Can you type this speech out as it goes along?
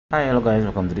Hi, hello guys,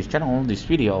 welcome to this channel. This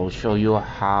video I'll show you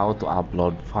how to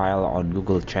upload file on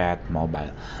Google Chat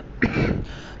mobile.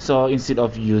 So instead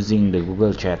of using the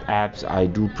Google Chat apps, I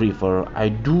do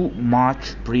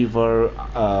much prefer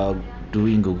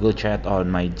doing Google Chat on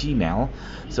my Gmail.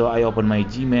 So I open my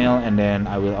Gmail and then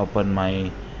I will open my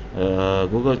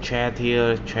Google Chat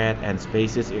here, Chat and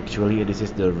Spaces. Actually, this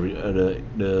is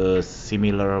the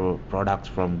similar product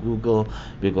from Google,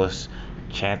 because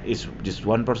Chat is just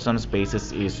one person,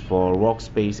 Spaces is for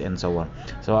workspace and so on.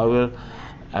 So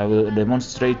I will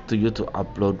demonstrate to you to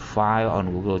upload file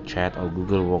on Google Chat or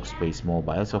Google Workspace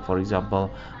mobile. So for example,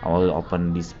 I will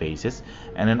open these Spaces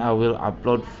and then I will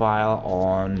upload file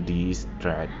on this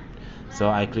thread. So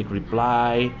I click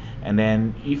reply, and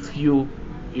then if you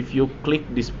click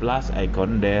this plus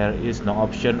icon, there is no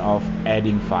option of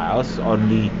adding files,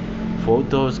 only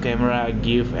photos, camera,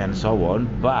 GIF and so on.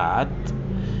 But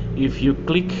if you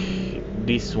click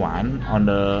this one on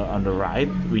the right,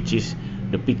 which is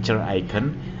the picture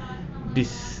icon,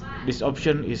 this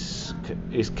option is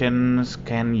can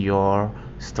scan your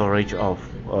storage of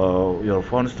your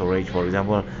phone storage, for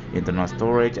example internal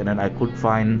storage, and then I could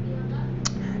find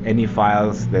any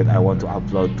files that I want to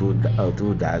upload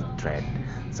to that thread.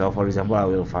 So for example, I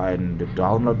will find the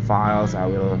download files. I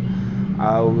will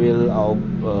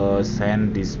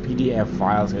send these PDF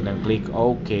files and then click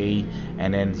OK,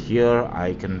 and then here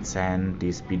I can send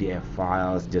these PDF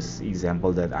files. Just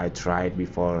example that I tried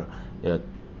uh,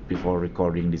 before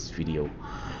recording this video.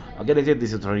 Okay, that's it.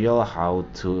 This tutorial how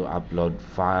to upload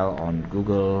file on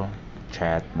Google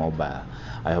Chat mobile.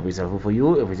 I hope it's helpful for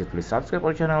you. If it's, please subscribe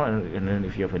our channel, and then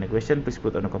if you have any question, please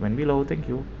put on a comment below. Thank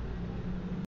you.